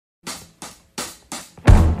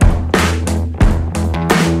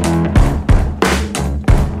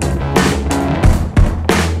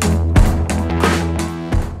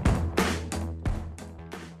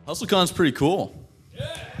HustleCon's pretty cool.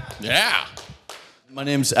 Yeah. My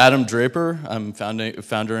name's Adam Draper. I'm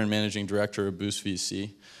founder and managing director of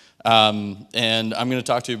Boost.vc. And I'm going to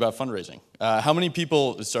talk to you about fundraising. How many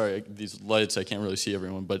people, sorry, these lights, I can't really see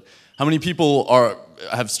everyone, but how many people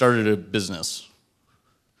have started a business?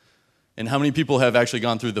 And how many people have actually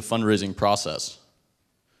gone through the fundraising process?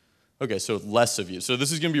 Okay, so less of you. So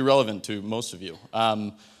this is going to be relevant to most of you.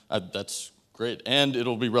 That's great. And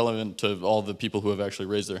it'll be relevant to all the people who have actually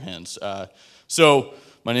raised their hands. So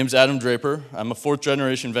my name's Adam Draper. I'm a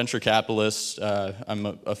fourth-generation venture capitalist. I'm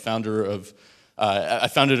a founder of, I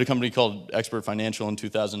founded a company called Expert Financial in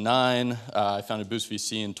 2009. I founded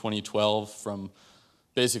Boost.vc in 2012 from,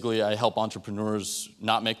 basically, I help entrepreneurs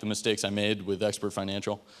not make the mistakes I made with Expert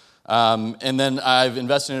Financial. And then I've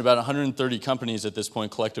invested in about 130 companies at this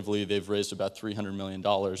point. Collectively, they've raised about $300 million.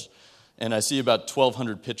 And I see about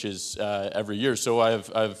 1,200 pitches every year. So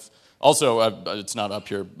I've also, it's not up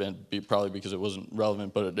here, probably because it wasn't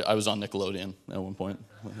relevant, but I was on Nickelodeon at one point.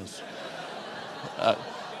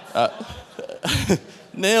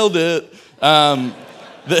 Nailed it.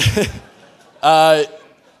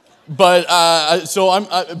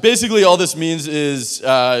 So basically all this means is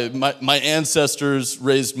my ancestors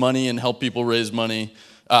raised money and helped people raise money.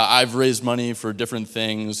 I've raised money for different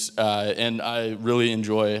things, and I really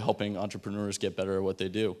enjoy helping entrepreneurs get better at what they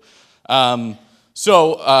do.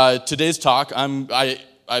 Today's talk, I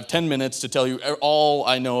have 10 minutes to tell you all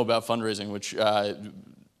I know about fundraising, which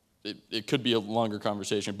it could be a longer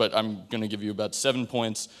conversation, but I'm going to give you about 7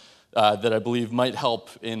 points that I believe might help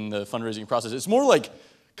in the fundraising process. It's more like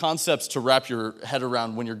concepts to wrap your head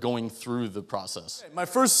around when you're going through the process. My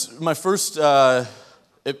first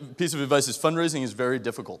piece of advice is fundraising is very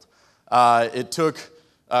difficult. It took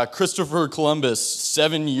Christopher Columbus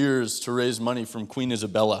 7 years to raise money from Queen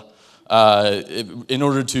Isabella in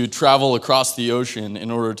order to travel across the ocean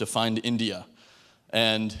in order to find India.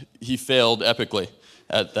 And he failed epically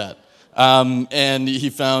at that. And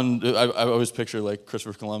he found, I always picture like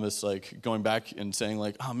Christopher Columbus like going back and saying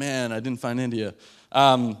like, oh man, I didn't find India.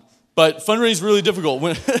 But fundraising is really difficult.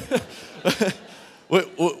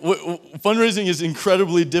 Fundraising is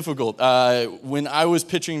incredibly difficult. When I was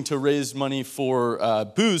pitching to raise money for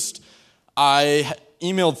Boost, I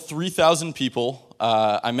emailed 3,000 people.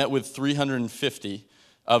 I met with 350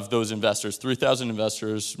 of those investors. 3,000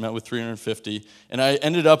 investors, met with 350, and I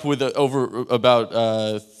ended up with over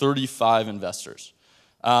about 35 investors.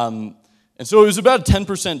 And so it was about a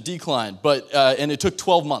 10% decline, and it took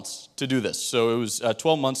 12 months to do this. So it was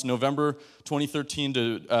 12 months, November 2013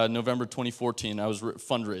 to November 2014, I was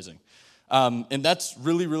fundraising. And that's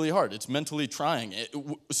really, really hard. It's mentally trying.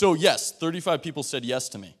 So yes, 35 people said yes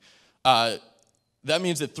to me. That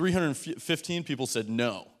means that 315 people said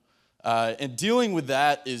no. And dealing with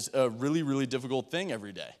that is a really, really difficult thing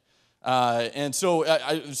every day. And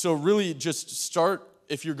so really just start.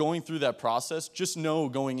 If you're going through that process, just know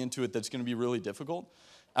going into it that's going to be really difficult.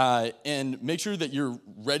 And make sure that you're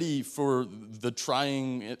ready for the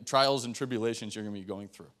trials and tribulations you're going to be going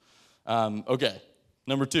through. Okay,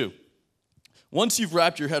 number 2. Once you've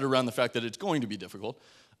wrapped your head around the fact that it's going to be difficult,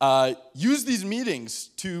 use these meetings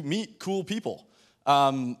to meet cool people.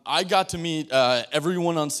 I got to meet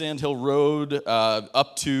everyone on Sand Hill Road,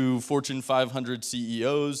 up to Fortune 500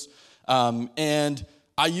 CEOs, and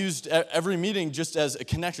I used every meeting just as a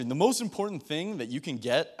connection. The most important thing that you can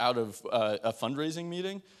get out of a fundraising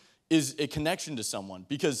meeting is a connection to someone,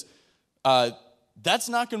 because that's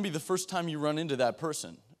not going to be the first time you run into that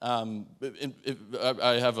person. I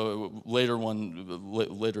have a later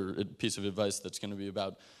piece of advice that's going to be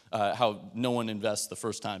about how no one invests the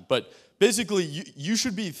first time. But basically, you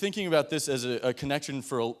should be thinking about this as a connection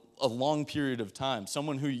for a long period of time,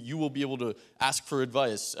 someone who you will be able to ask for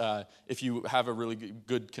advice if you have a really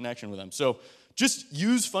good connection with them. So just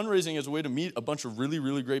use fundraising as a way to meet a bunch of really,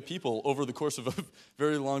 really great people over the course of a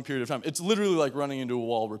very long period of time. It's literally like running into a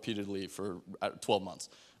wall repeatedly for 12 months.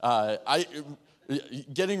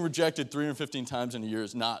 Getting rejected 315 times in a year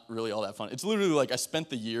is not really all that fun. It's literally like I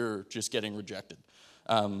spent the year just getting rejected.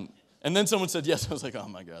 And then someone said yes. I was like, oh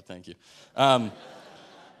my God, thank you.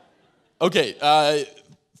 Okay,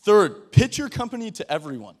 third, pitch your company to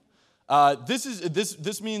everyone.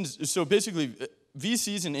 This means, so basically,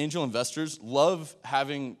 VCs and angel investors love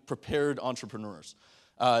having prepared entrepreneurs.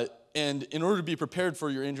 And in order to be prepared for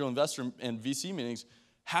your angel investor and VC meetings,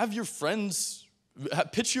 have your friends,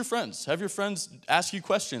 pitch your friends. Have your friends ask you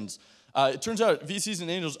questions. It turns out VCs and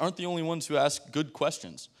angels aren't the only ones who ask good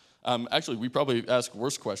questions. Actually, we probably ask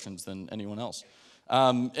worse questions than anyone else.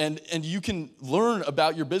 And you can learn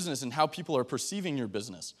about your business and how people are perceiving your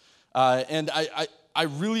business. And I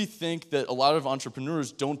really think that a lot of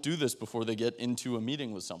entrepreneurs don't do this before they get into a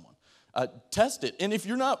meeting with someone. Test it. And if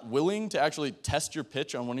you're not willing to actually test your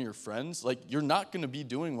pitch on one of your friends, like, you're not going to be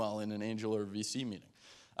doing well in an angel or VC meeting.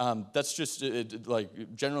 That's just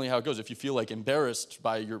like generally how it goes. If you feel like embarrassed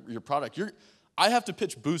by your product, I have to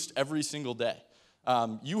pitch Boost every single day.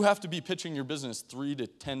 You have to be pitching your business 3 to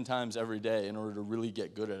 10 times every day in order to really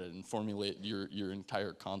get good at it and formulate your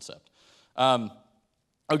entire concept.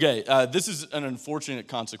 This is an unfortunate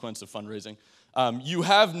consequence of fundraising. You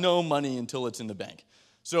have no money until it's in the bank.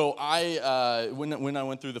 So when I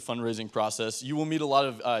went through the fundraising process, you will meet a lot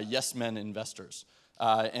of yes men investors.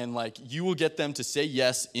 And like, you will get them to say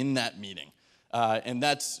yes in that meeting. And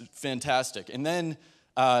that's fantastic. And then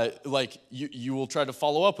like, you will try to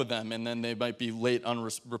follow up with them, and then they might be late on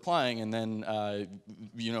replying, and then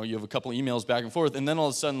you have a couple emails back and forth, and then all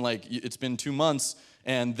of a sudden, like, it's been 2 months,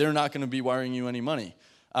 and they're not going to be wiring you any money.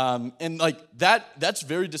 And like, that's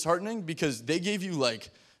very disheartening, because they gave you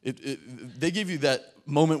like, they gave you that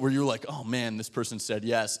moment where you're like, oh man, this person said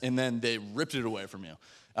yes, and then they ripped it away from you,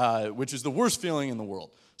 which is the worst feeling in the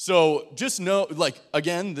world. So just know, like,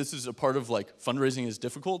 again, this is a part of, like, fundraising is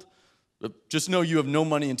difficult. Just know you have no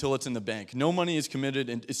money until it's in the bank. No money is committed.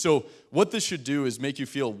 And so what this should do is make you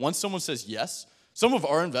feel, once someone says yes, some of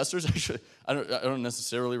our investors, actually, I don't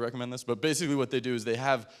necessarily recommend this, but basically what they do is they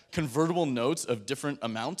have convertible notes of different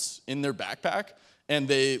amounts in their backpack, and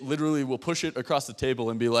they literally will push it across the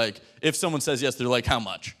table and be like, if someone says yes, they're like, how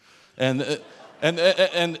much? But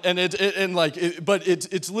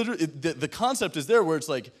it's literally, the concept is there where it's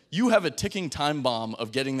like, you have a ticking time bomb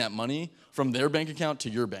of getting that money from their bank account to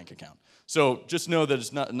your bank account. So just know that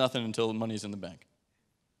it's not nothing until the money's in the bank.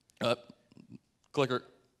 Clicker.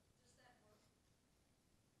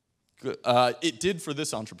 It did for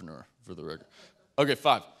this entrepreneur, for the record. Okay,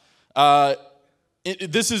 5.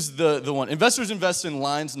 This is the one. Investors invest in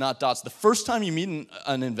lines, not dots. The first time you meet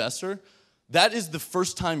an investor, that is the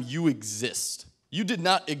first time you exist. You did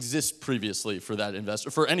not exist previously for that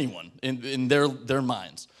investor, for anyone in their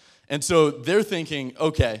minds. And so they're thinking,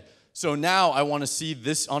 okay, so now I want to see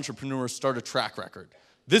this entrepreneur start a track record.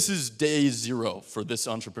 This is day 0 for this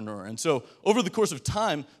entrepreneur. And so over the course of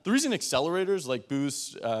time, the reason accelerators like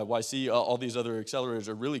Boost, YC, all these other accelerators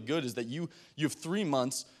are really good is that you have 3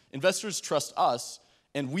 months. Investors trust us,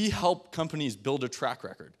 and we help companies build a track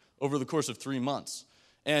record over the course of 3 months.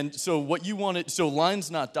 And so what you wanted, so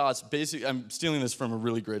lines, not dots, basically, I'm stealing this from a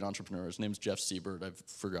really great entrepreneur. His name's Jeff Siebert. I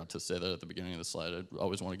forgot to say that at the beginning of the slide. I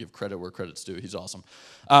always want to give credit where credit's due. He's awesome.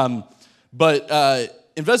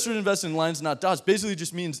 Investors invest in lines, not dots, basically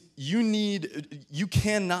just means you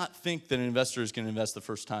cannot think that an investor is going to invest the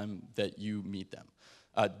first time that you meet them.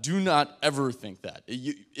 Do not ever think that.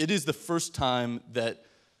 It is the first time that,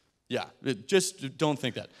 just don't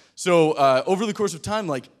think that. So over the course of time,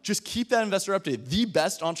 like, just keep that investor updated. The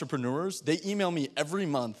best entrepreneurs, they email me every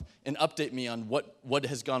month and update me on what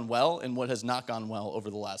has gone well and what has not gone well over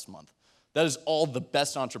the last month. That is all the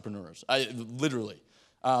best entrepreneurs, literally.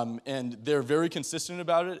 And they're very consistent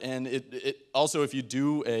about it. And it also, if you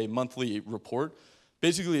do a monthly report,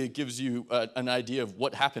 basically it gives you an idea of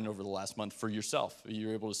what happened over the last month for yourself.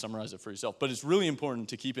 You're able to summarize it for yourself. But it's really important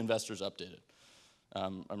to keep investors updated.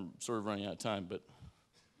 I'm sort of running out of time, but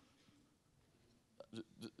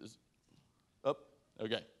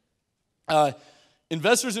okay.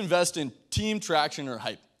 Investors invest in team, traction, or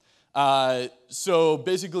hype. So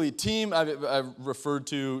basically, team, I've referred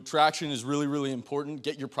to. Traction is really, really important.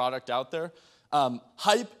 Get your product out there.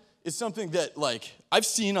 Hype is something that, like, I've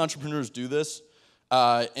seen entrepreneurs do this,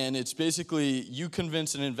 and it's basically you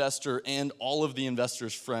convince an investor and all of the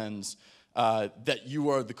investor's friends that you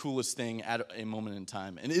are the coolest thing at a moment in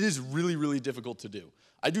time. And it is really, really difficult to do.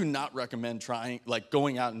 I do not recommend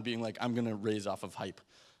going out and being like, I'm going to raise off of hype.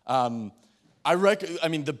 The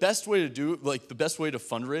best way to do, like, the best way to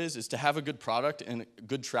fundraise is to have a good product and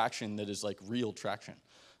good traction that is, like, real traction.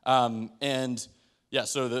 So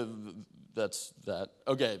that's that.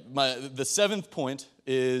 Okay, the 7th point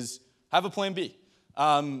is have a plan B.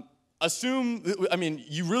 You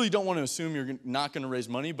really don't want to assume you're not going to raise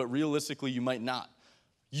money, but realistically, you might not.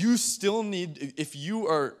 You still need, if you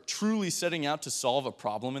are truly setting out to solve a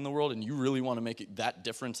problem in the world and you really want to make that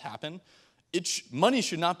difference happen, money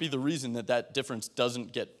should not be the reason that difference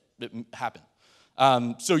doesn't happen.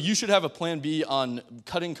 So you should have a plan B on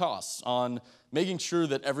cutting costs, on making sure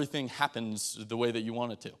that everything happens the way that you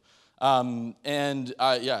want it to.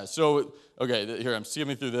 Here, I'm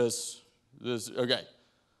skimming through this. Okay.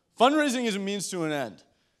 Fundraising is a means to an end.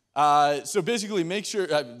 So basically, make sure,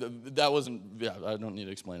 I don't need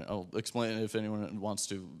to explain it. I'll explain it if anyone wants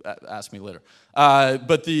to ask me later.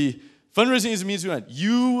 But the Fundraising is a means to an end.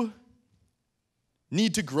 You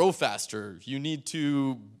need to grow faster. You need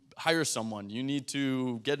to hire someone. You need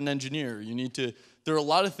to get an engineer. There are a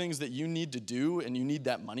lot of things that you need to do and you need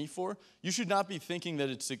that money for. You should not be thinking that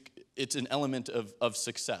it's an element of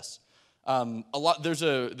success. There's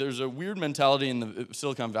a weird mentality in the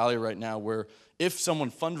Silicon Valley right now where if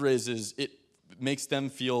someone fundraises, it makes them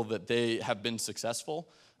feel that they have been successful.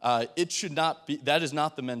 It should not be. That is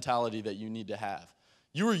not the mentality that you need to have.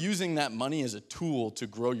 You are using that money as a tool to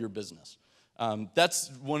grow your business.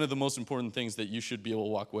 That's one of the most important things that you should be able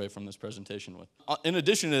to walk away from this presentation with. In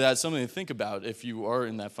addition to that, something to think about if you are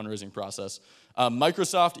in that fundraising process.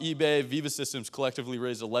 Microsoft, eBay, Viva Systems collectively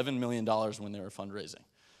raised $11 million when they were fundraising.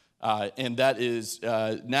 And that is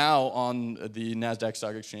now on the NASDAQ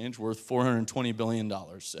Stock Exchange worth $420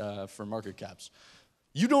 billion for market caps.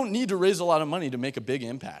 You don't need to raise a lot of money to make a big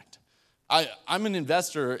impact. I'm an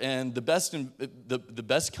investor, and the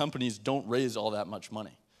best companies don't raise all that much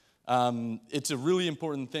money. It's a really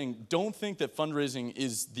important thing. Don't think that fundraising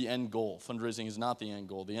is the end goal. Fundraising is not the end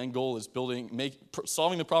goal. The end goal is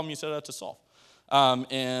solving the problem you set out to solve.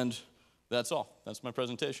 And that's all. That's my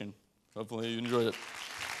presentation. Hopefully you enjoyed it.